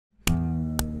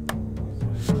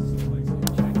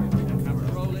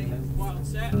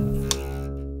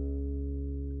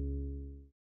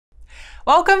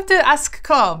Welcome to Ask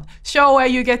Chrome, show where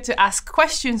you get to ask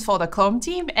questions for the Chrome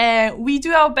team, and we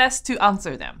do our best to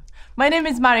answer them. My name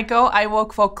is Mariko. I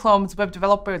work for Chrome's Web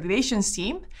Developer Relations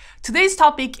team. Today's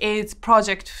topic is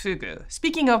Project FUGU.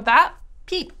 Speaking of that,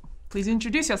 Pete, please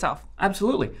introduce yourself.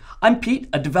 Absolutely. I'm Pete,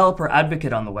 a developer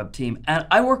advocate on the web team, and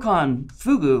I work on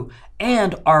FUGU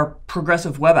and our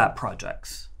progressive web app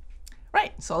projects.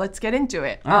 Right, so let's get into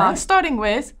it. All right. Starting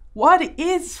with, what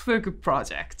is FUGU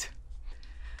project?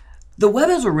 The web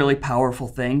is a really powerful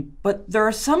thing, but there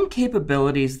are some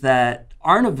capabilities that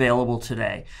aren't available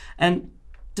today, and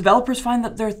developers find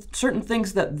that there are certain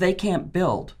things that they can't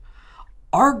build.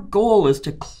 Our goal is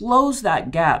to close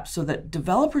that gap so that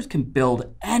developers can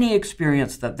build any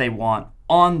experience that they want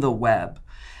on the web.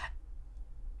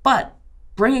 But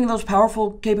bringing those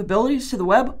powerful capabilities to the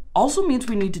web also means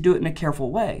we need to do it in a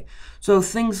careful way. So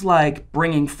things like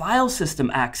bringing file system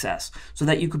access so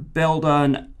that you could build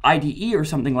an IDE or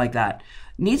something like that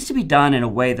needs to be done in a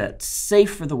way that's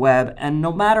safe for the web, and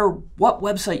no matter what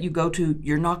website you go to,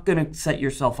 you're not going to set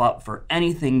yourself up for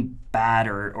anything bad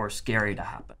or scary to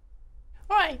happen.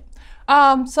 All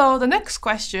right. So the next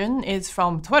question is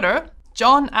from Twitter.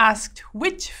 John asked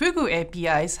which FUGU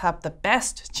APIs have the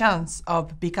best chance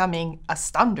of becoming a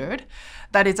standard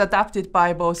that is adapted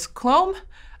by both Chrome,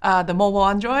 the mobile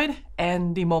Android,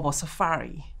 and the mobile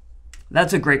Safari.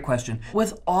 That's a great question.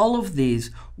 With all of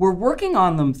these, we're working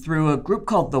on them through a group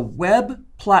called the Web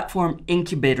Platform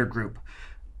Incubator Group.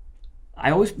 I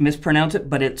always mispronounce it,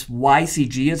 but it's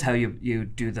YCG is how you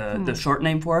do the short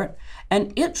name for it.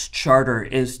 And its charter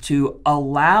is to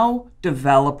allow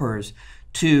developers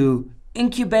to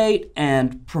incubate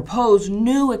and propose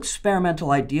new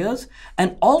experimental ideas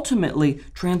and ultimately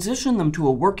transition them to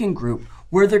a working group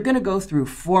where they're going to go through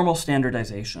formal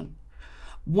standardization.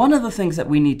 One of the things that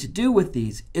we need to do with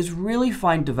these is really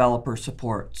find developer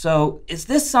support. So is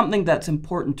this something that's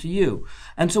important to you?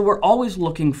 And so we're always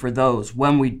looking for those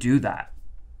when we do that.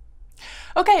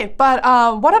 Okay, but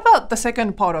what about the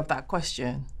second part of that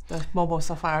question? The mobile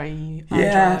Safari,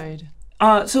 Android?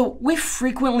 So we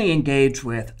frequently engage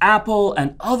with Apple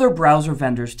and other browser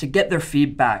vendors to get their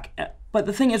feedback. But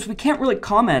the thing is, we can't really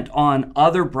comment on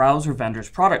other browser vendors'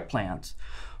 product plans.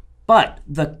 But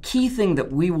the key thing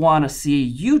that we want to see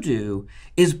you do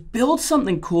is build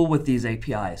something cool with these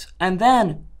APIs, and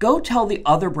then go tell the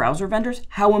other browser vendors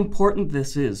how important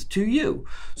this is to you.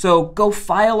 So go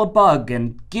file a bug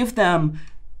and give them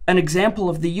an example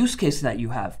of the use case that you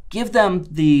have. Give them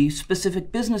the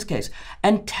specific business case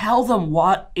and tell them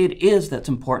what it is that's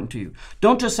important to you.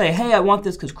 Don't just say, hey, I want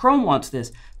this because Chrome wants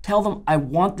this. Tell them, I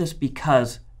want this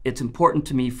because it's important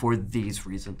to me for these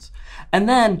reasons. And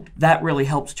then that really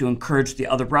helps to encourage the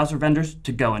other browser vendors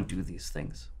to go and do these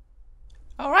things.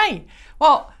 All right.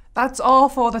 Well, that's all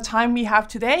for the time we have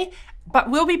today, but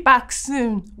we'll be back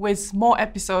soon with more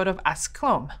episode of Ask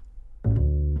Chrome.